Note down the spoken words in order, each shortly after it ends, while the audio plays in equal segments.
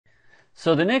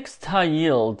So the next high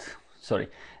yield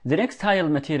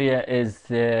material is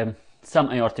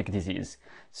some aortic disease.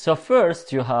 So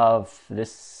first you have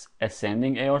this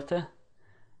ascending aorta,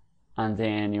 and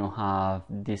then you have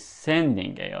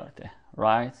descending aorta,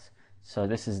 right? So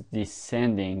this is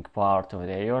descending part of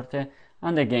the aorta,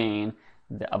 and again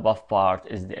the above part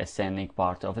is the ascending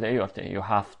part of the aorta. You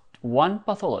have one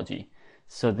pathology.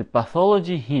 So the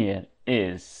pathology here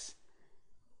is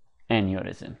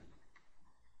aneurysm.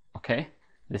 Okay,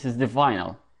 this is the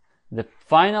final. The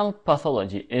final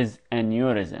pathology is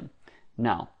aneurysm.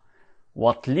 Now,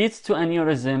 what leads to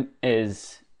aneurysm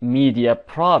is media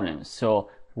problems. So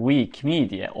weak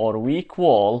media or weak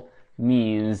wall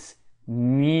means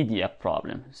media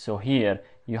problem. So here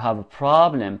you have a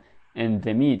problem in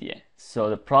the media. So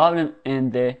the problem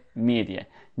in the media.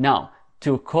 Now,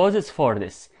 two causes for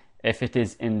this. If it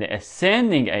is in the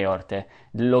ascending aorta,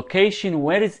 the location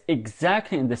where is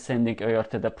exactly in the ascending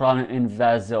aorta, the problem in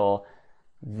vasovasorum,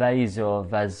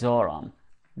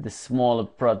 the small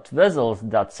blood vessels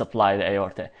that supply the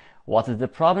aorta. What is the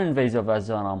problem in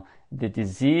vasovasorum? The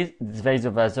disease, this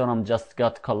vasovasorum just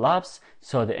got collapsed,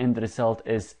 so the end result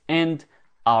is end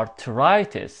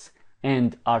arteritis,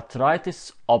 and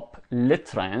arteritis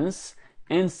obliterans.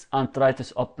 Hence,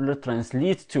 arteritis obliterans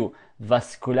leads to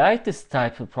vasculitis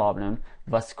type of problem,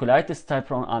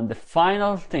 and the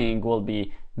final thing will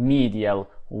be medial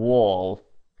wall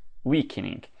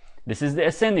weakening. This is the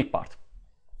ascending part.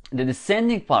 The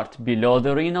descending part below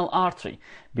the renal artery,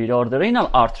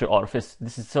 orifice.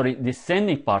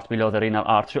 Descending part below the renal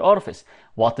artery orifice.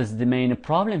 What is the main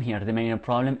problem here? The main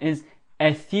problem is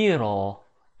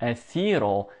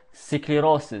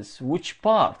atherosclerosis. Which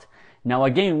part? Now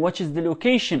again, what is the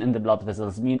location in the blood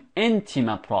vessels? Mean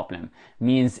intima problem,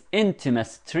 means intima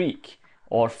streak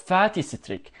or fatty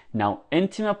streak. Now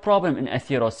intima problem in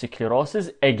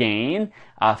atherosclerosis, again,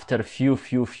 after few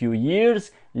years,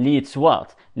 leads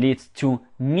what? Leads to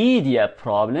media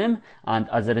problem, and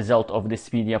as a result of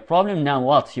this media problem, now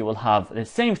what? You will have the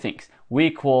same things,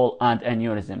 weak wall and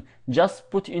aneurysm. Just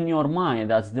put in your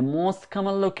mind that the most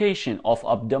common location of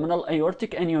abdominal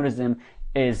aortic aneurysm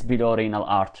is below renal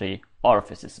artery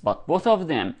orifices. But both of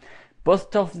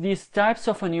these types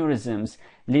of aneurysms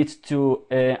lead to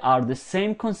are the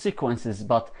same consequences,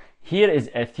 but here is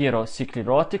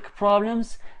atherosclerotic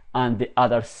problems, and the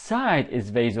other side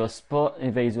is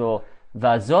vasovasorum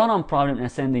problem in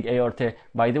ascending aorta,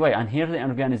 by the way, and here the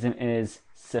organism is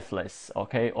syphilis,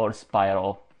 okay, or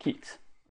spirochetes.